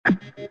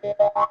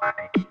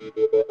Hello,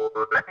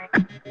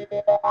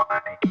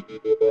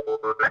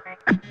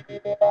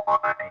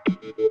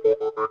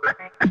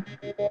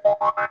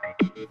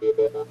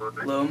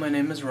 my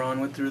name is Ron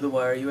with Through the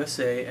Wire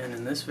USA, and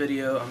in this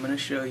video I'm going to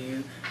show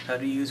you how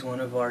to use one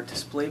of our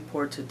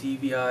Displayport to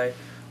DVI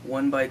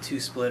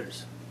 1x2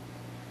 splitters.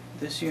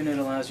 This unit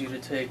allows you to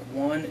take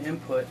one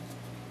input,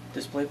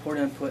 Displayport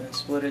input, and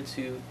split it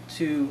to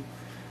two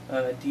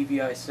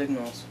DVI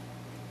signals.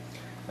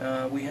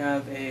 We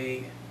have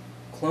a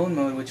clone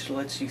mode which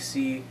lets you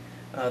see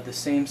the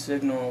same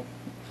signal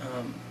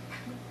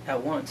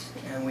at once,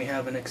 and we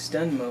have an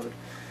extend mode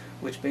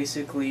which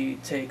basically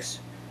takes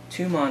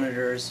two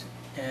monitors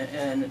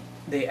and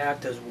they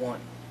act as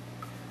one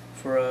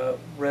for a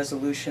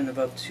resolution of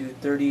up to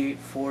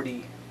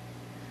 3840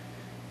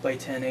 by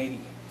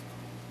 1080.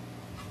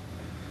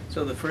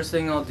 So the first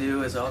thing I'll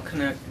do is I'll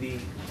connect the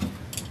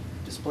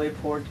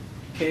DisplayPort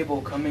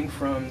cable coming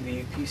from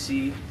the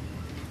PC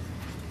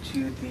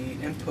to the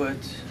input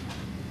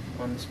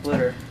on the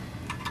splitter.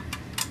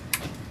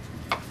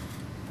 I'll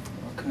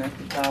connect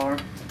the power.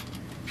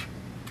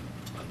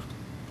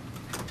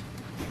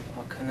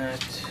 I'll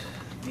connect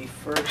the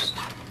first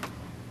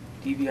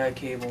DVI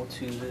cable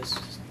to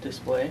this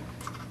display.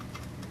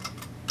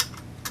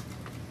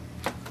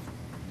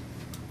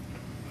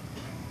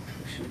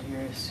 You should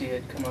see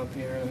it come up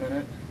here in a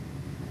minute.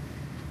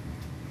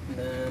 And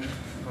then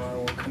I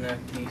will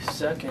connect the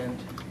second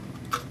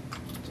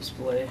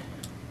display .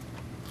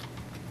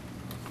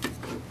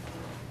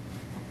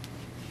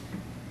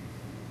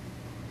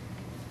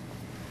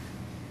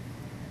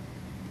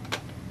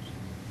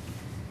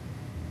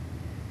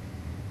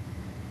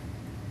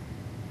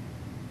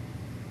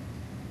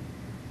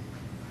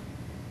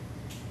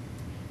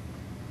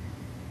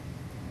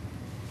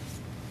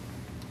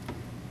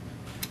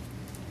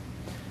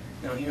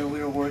 Now here we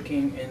are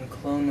working in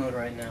clone mode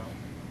right now.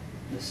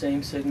 The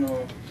same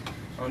signal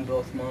on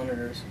both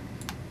monitors.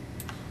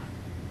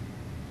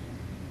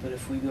 But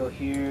if we go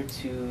here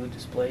to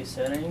display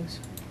settings,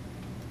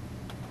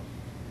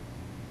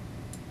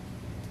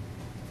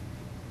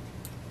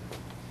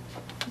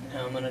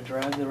 now I'm going to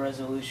drag the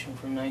resolution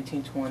from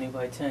 1920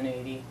 by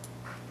 1080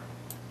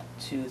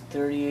 to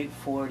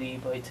 3840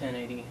 by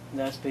 1080.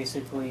 That's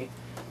basically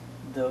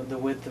the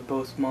width of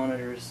both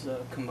monitors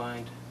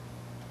combined.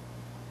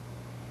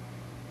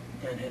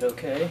 And hit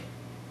OK.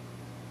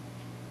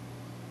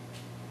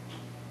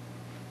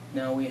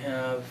 Now we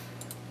have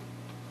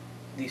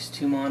these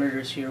two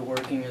monitors here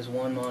working as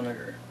one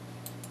monitor.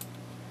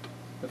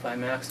 If I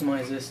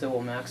maximize this, it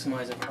will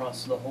maximize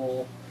across the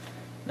whole,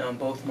 now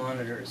both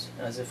monitors,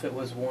 as if it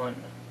was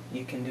one.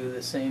 You can do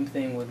the same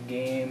thing with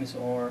games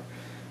or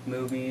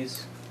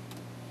movies.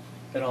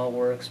 It all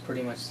works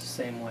pretty much the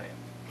same way.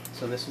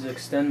 So this is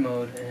extend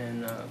mode,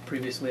 and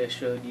previously I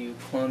showed you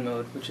clone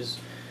mode, which is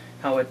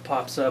how it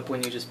pops up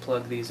when you just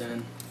plug these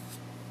in.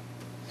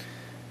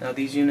 Now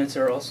these units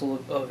are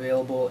also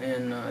available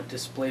in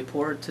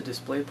DisplayPort to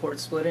DisplayPort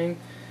splitting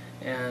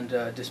and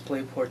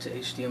DisplayPort to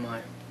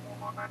HDMI.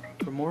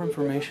 For more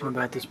information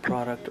about this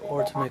product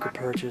or to make a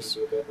purchase,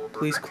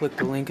 please click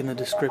the link in the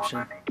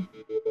description.